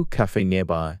a new cafe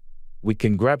nearby. We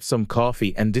can grab some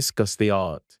coffee and discuss the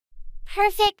art.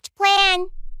 Perfect plan.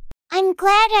 I'm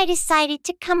glad I decided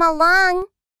to come along.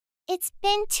 It's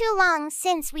been too long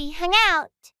since we hung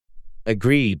out.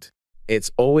 Agreed.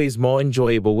 It's always more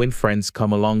enjoyable when friends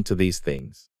come along to these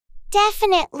things.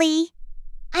 Definitely.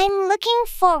 I'm looking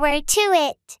forward to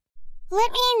it.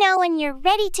 Let me know when you're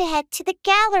ready to head to the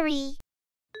gallery.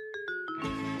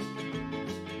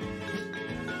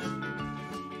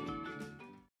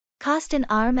 Cost an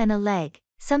arm and a leg.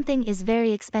 Something is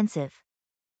very expensive.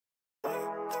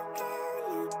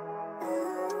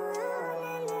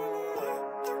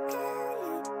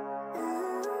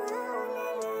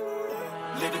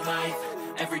 Living life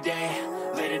every day,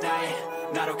 late at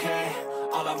night, not okay.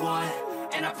 All I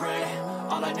want, and I pray,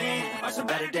 all I need are some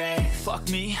better days. Fuck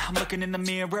me, I'm looking in the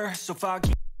mirror, so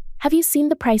foggy. Have you seen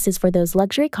the prices for those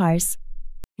luxury cars?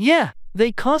 Yeah,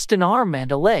 they cost an arm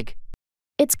and a leg.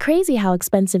 It's crazy how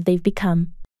expensive they've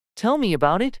become. Tell me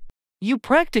about it. You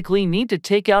practically need to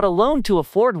take out a loan to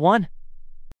afford one.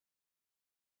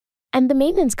 And the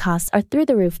maintenance costs are through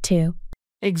the roof too.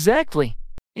 Exactly.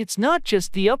 It's not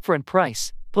just the upfront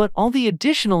price, but all the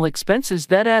additional expenses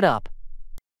that add up.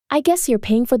 I guess you're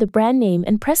paying for the brand name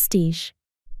and prestige.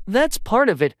 That's part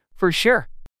of it, for sure.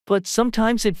 But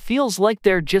sometimes it feels like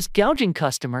they're just gouging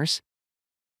customers.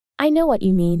 I know what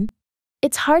you mean.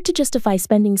 It's hard to justify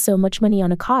spending so much money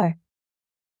on a car.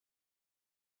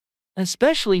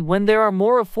 Especially when there are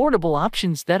more affordable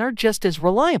options that are just as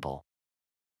reliable.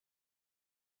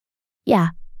 Yeah,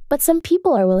 but some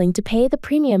people are willing to pay the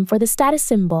premium for the status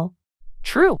symbol.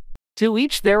 True. To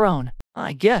each their own,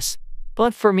 I guess.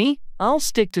 But for me, I'll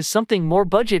stick to something more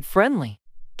budget-friendly.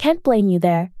 Can't blame you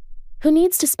there. Who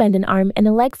needs to spend an arm and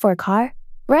a leg for a car,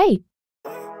 right?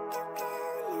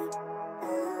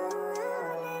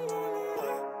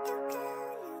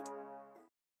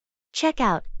 Check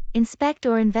out, inspect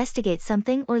or investigate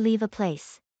something or leave a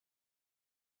place.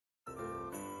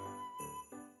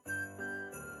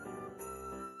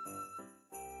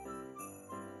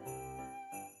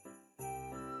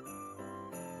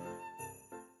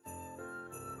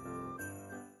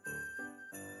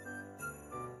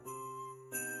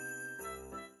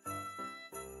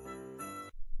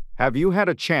 Have you had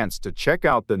a chance to check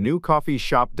out the new coffee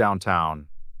shop downtown?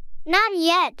 Not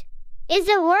yet. Is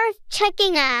it worth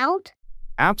checking out?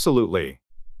 Absolutely.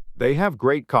 They have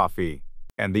great coffee,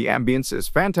 and the ambience is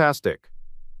fantastic.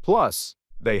 Plus,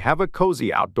 they have a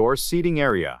cozy outdoor seating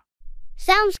area.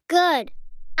 Sounds good.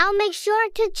 I'll make sure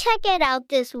to check it out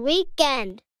this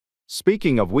weekend.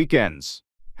 Speaking of weekends,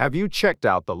 have you checked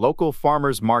out the local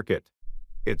farmers market?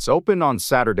 It's open on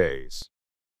Saturdays.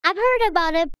 I've heard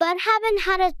about it but haven't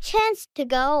had a chance to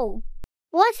go.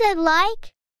 What's it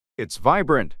like? It's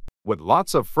vibrant, with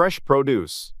lots of fresh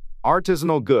produce,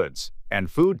 artisanal goods, and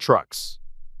food trucks.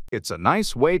 It's a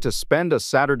nice way to spend a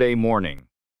Saturday morning.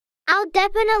 I'll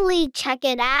definitely check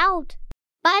it out.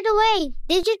 By the way,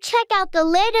 did you check out the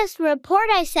latest report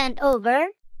I sent over?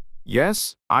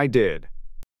 Yes, I did.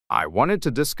 I wanted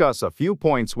to discuss a few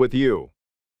points with you.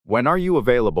 When are you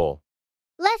available?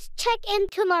 Let's check in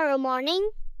tomorrow morning.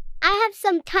 I have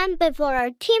some time before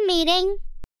our team meeting.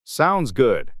 Sounds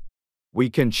good. We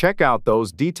can check out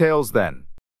those details then.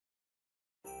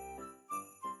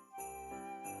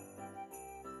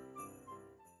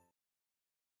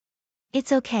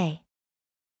 It's okay.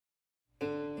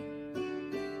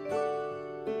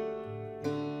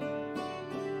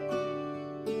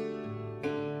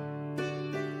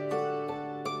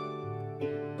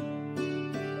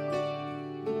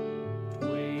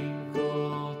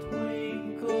 Twinkle,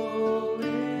 twinkle,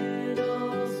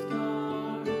 little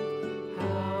star,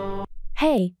 how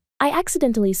Hey, I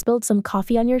accidentally spilled some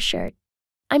coffee on your shirt.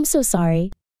 I'm so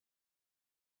sorry.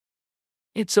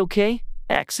 It's okay.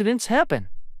 Accidents happen.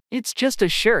 It's just a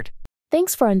shirt.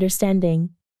 Thanks for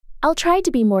understanding. I'll try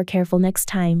to be more careful next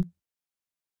time.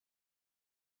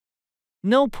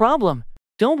 No problem.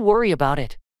 Don't worry about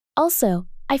it. Also,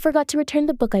 I forgot to return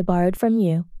the book I borrowed from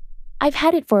you. I've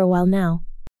had it for a while now.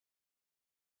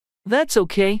 That's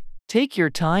okay. Take your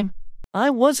time. I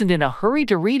wasn't in a hurry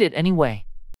to read it anyway.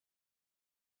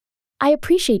 I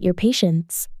appreciate your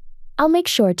patience. I'll make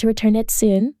sure to return it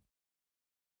soon.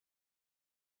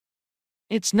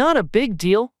 It's not a big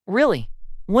deal, really.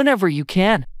 Whenever you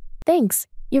can. Thanks,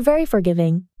 you're very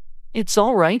forgiving. It's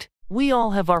all right. We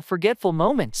all have our forgetful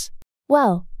moments.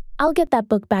 Well, I'll get that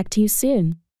book back to you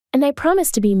soon. And I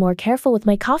promise to be more careful with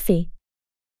my coffee.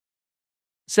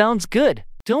 Sounds good.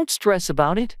 Don't stress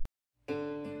about it.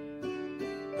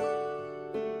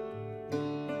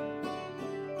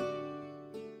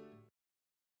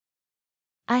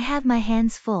 I have my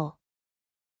hands full.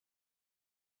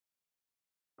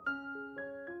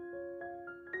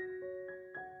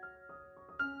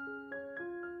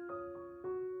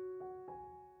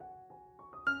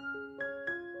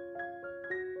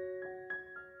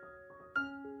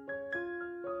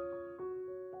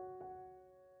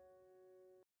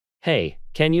 Hey,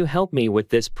 can you help me with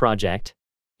this project?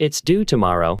 It's due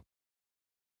tomorrow.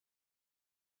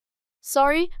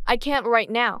 Sorry, I can't right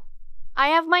now. I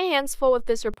have my hands full with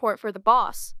this report for the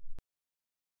boss.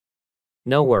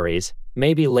 No worries,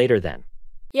 maybe later then.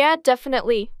 Yeah,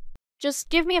 definitely. Just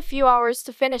give me a few hours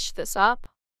to finish this up.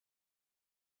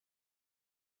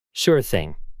 Sure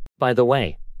thing. By the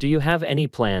way, do you have any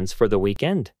plans for the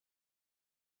weekend?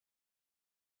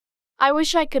 I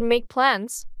wish I could make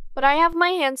plans, but I have my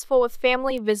hands full with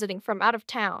family visiting from out of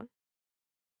town.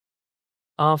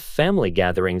 Family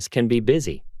gatherings can be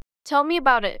busy. Tell me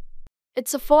about it.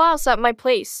 It's a full house at my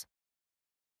place.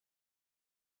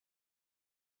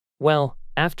 Well,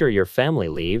 after your family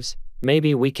leaves,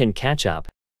 maybe we can catch up.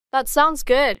 That sounds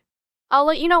good. I'll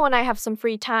let you know when I have some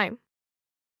free time.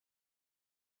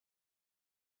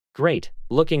 Great,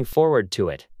 looking forward to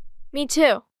it. Me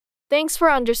too. Thanks for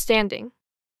understanding.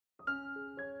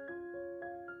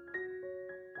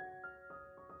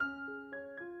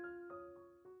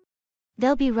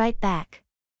 They'll be right back.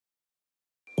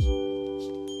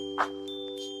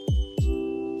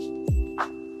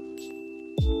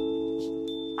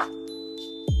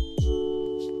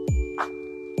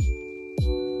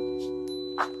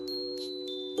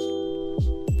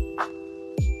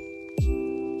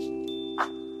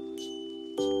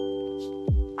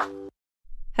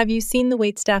 Have you seen the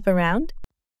waitstaff around?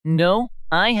 No,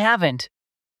 I haven't.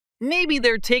 Maybe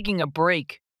they're taking a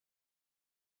break.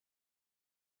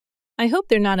 I hope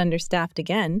they're not understaffed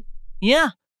again. Yeah,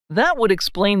 that would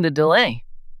explain the delay.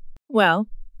 Well,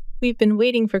 we've been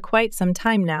waiting for quite some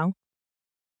time now.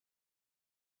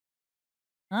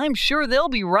 I'm sure they'll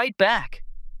be right back.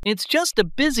 It's just a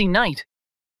busy night.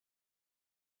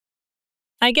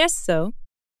 I guess so.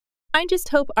 I just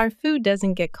hope our food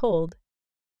doesn't get cold.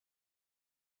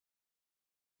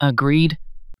 Agreed.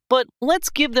 But let's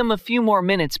give them a few more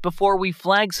minutes before we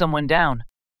flag someone down.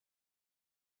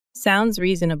 Sounds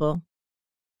reasonable.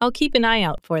 I'll keep an eye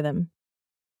out for them.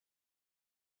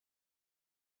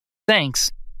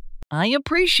 Thanks. I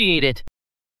appreciate it.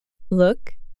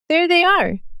 Look, there they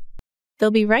are. They'll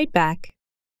be right back.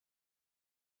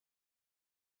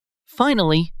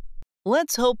 Finally,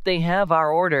 let's hope they have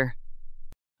our order.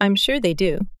 I'm sure they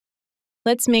do.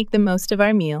 Let's make the most of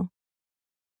our meal.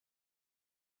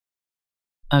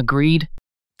 Agreed.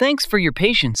 Thanks for your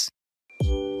patience.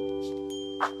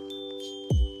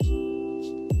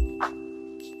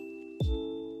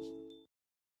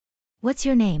 What's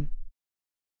your name?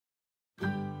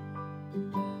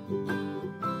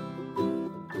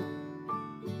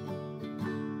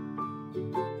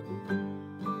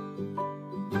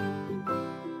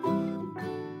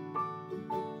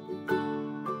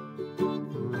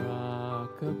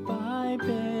 Rock-a-bye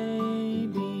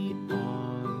baby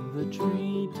on the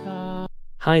treetop.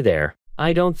 Hi there,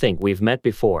 I don't think we've met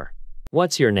before.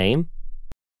 What's your name?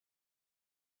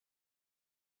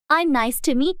 I'm nice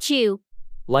to meet you.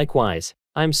 Likewise,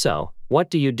 I'm So. What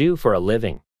do you do for a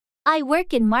living? I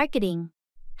work in marketing.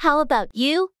 How about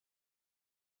you?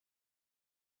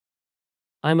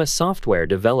 I'm a software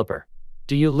developer.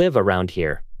 Do you live around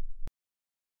here?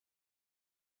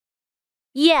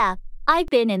 Yeah, I've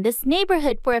been in this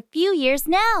neighborhood for a few years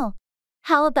now.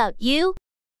 How about you?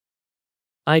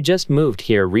 I just moved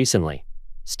here recently.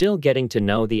 Still getting to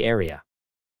know the area.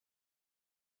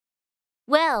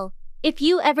 Well, if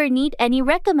you ever need any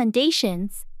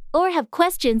recommendations or have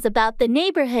questions about the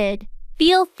neighborhood,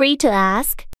 feel free to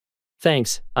ask.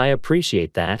 Thanks, I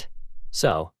appreciate that.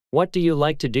 So, what do you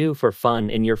like to do for fun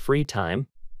in your free time?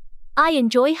 I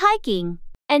enjoy hiking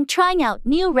and trying out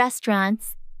new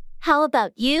restaurants. How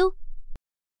about you?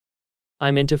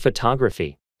 I'm into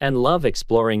photography and love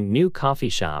exploring new coffee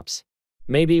shops.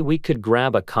 Maybe we could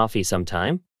grab a coffee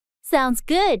sometime? Sounds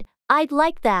good. I'd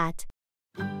like that.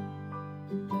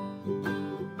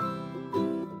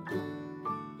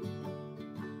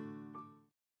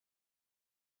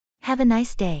 Have a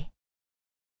nice day.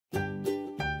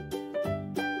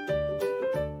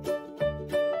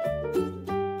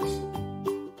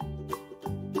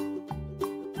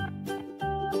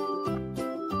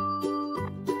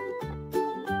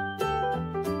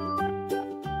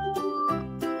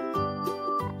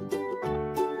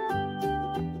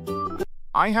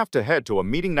 I have to head to a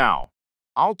meeting now.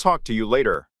 I'll talk to you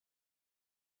later.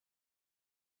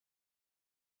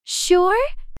 Sure?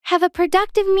 Have a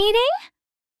productive meeting?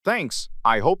 Thanks.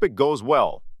 I hope it goes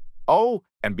well. Oh,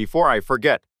 and before I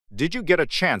forget, did you get a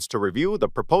chance to review the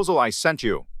proposal I sent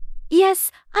you? Yes,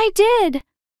 I did.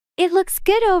 It looks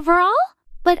good overall,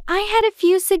 but I had a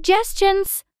few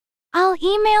suggestions. I'll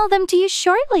email them to you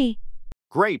shortly.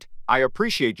 Great. I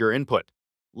appreciate your input.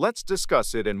 Let's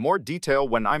discuss it in more detail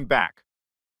when I'm back.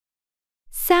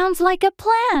 Sounds like a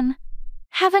plan.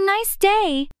 Have a nice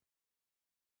day.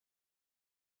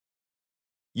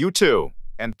 You too.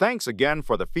 And thanks again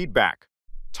for the feedback.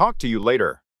 Talk to you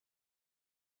later.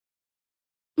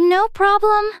 No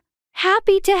problem.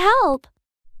 Happy to help.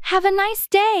 Have a nice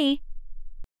day.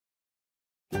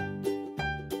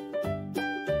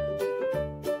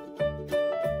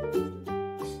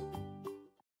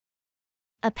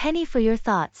 A penny for your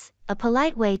thoughts, a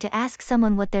polite way to ask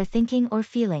someone what they're thinking or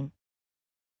feeling.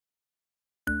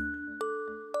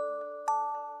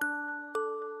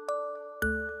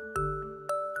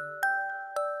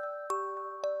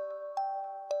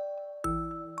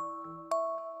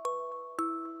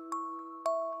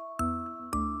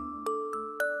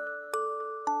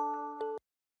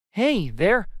 Hey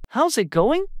there, how's it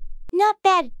going? Not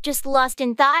bad, just lost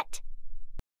in thought.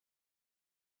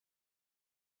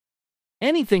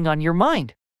 Anything on your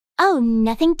mind? Oh,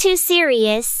 nothing too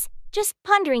serious. Just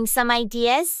pondering some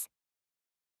ideas.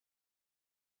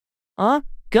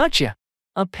 Gotcha.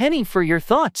 A penny for your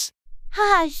thoughts.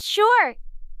 Haha, sure.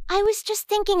 I was just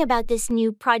thinking about this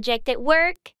new project at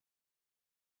work.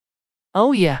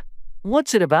 Oh yeah.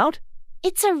 What's it about?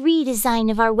 It's a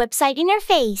redesign of our website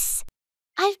interface.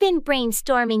 I've been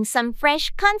brainstorming some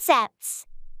fresh concepts.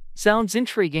 Sounds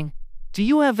intriguing. Do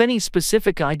you have any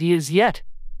specific ideas yet?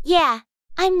 Yeah,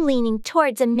 I'm leaning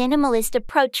towards a minimalist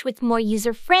approach with more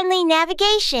user-friendly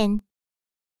navigation.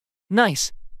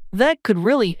 Nice. That could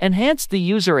really enhance the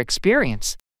user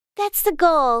experience. That's the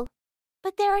goal.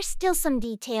 But there are still some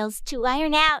details to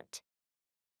iron out.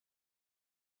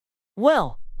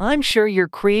 Well, I'm sure your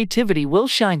creativity will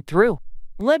shine through.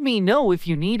 Let me know if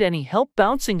you need any help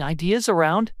bouncing ideas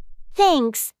around.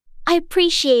 Thanks. I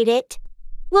appreciate it.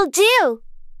 Will do.